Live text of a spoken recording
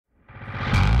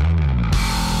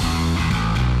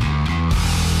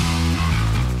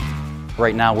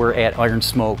Right now we're at Iron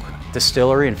Smoke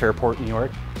Distillery in Fairport, New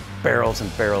York. Barrels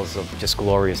and barrels of just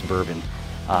glorious bourbon.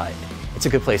 It's a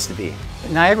good place to be.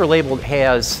 Niagara Label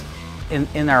has,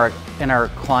 in our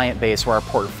client base or our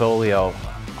portfolio,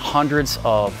 hundreds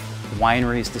of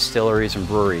wineries, distilleries, and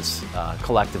breweries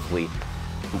collectively.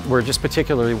 We're just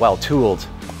particularly well tooled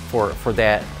for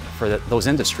those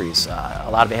industries. A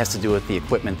lot of it has to do with the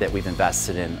equipment that we've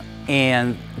invested in.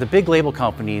 And the big label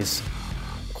companies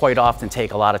quite often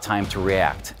take a lot of time to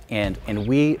react. And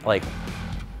we,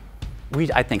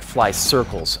 I think, fly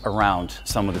circles around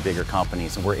some of the bigger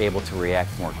companies, and we're able to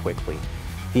react more quickly.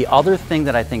 The other thing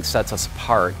that I think sets us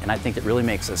apart, and I think that really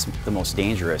makes us the most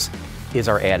dangerous, is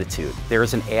our attitude.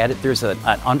 There's an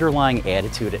underlying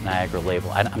attitude at Niagara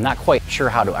Label. I'm not quite sure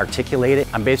how to articulate it.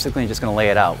 I'm basically just going to lay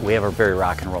it out. We have a very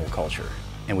rock and roll culture,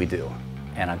 and we do.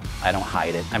 And I don't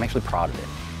hide it. I'm actually proud of it.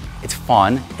 It's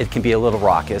fun. It can be a little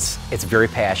raucous. It's very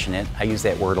passionate. I use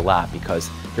that word a lot because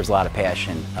there's a lot of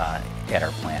passion at our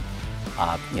plant.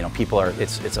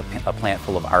 It's a plant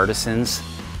full of artisans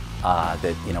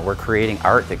that, we're creating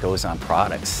art that goes on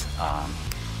products.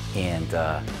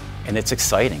 And it's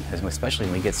exciting, especially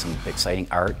when we get some exciting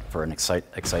art for an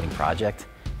exciting project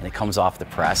and it comes off the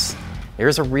press.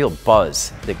 There's a real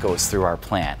buzz that goes through our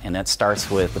plant, and that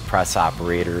starts with the press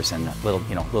operators and little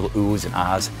oohs and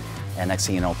ahs. And next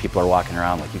thing you know, people are walking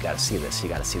around like, you gotta see this, you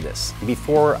gotta see this.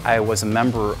 Before I was a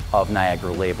member of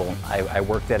Niagara Label, I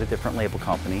worked at a different label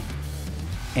company,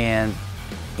 and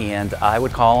I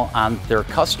would call on their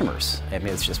customers. I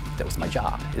mean, that was my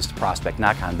job, is to prospect,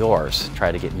 knock on doors, try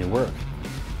to get new work.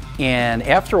 And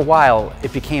after a while,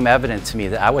 it became evident to me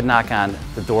that I would knock on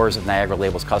the doors of Niagara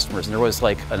Label's customers, and there was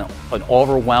like an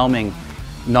overwhelming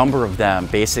number of them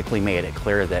basically made it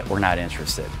clear that we're not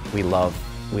interested. We love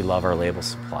our label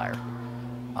supplier.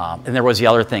 And there was the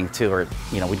other thing too, where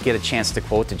we'd get a chance to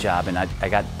quote the job, and I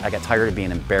got tired of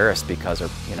being embarrassed because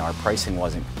our pricing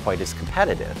wasn't quite as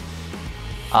competitive.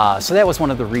 So that was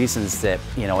one of the reasons that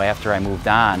after I moved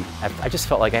on, I just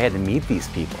felt like I had to meet these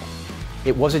people.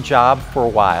 It was a job for a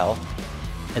while,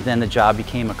 and then the job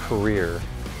became a career,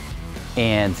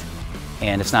 and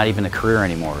it's not even a career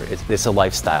anymore. It's a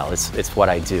lifestyle. It's what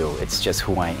I do. It's just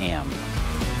who I am.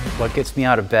 What gets me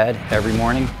out of bed every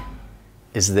morning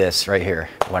is this right here,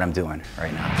 what I'm doing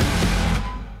right now.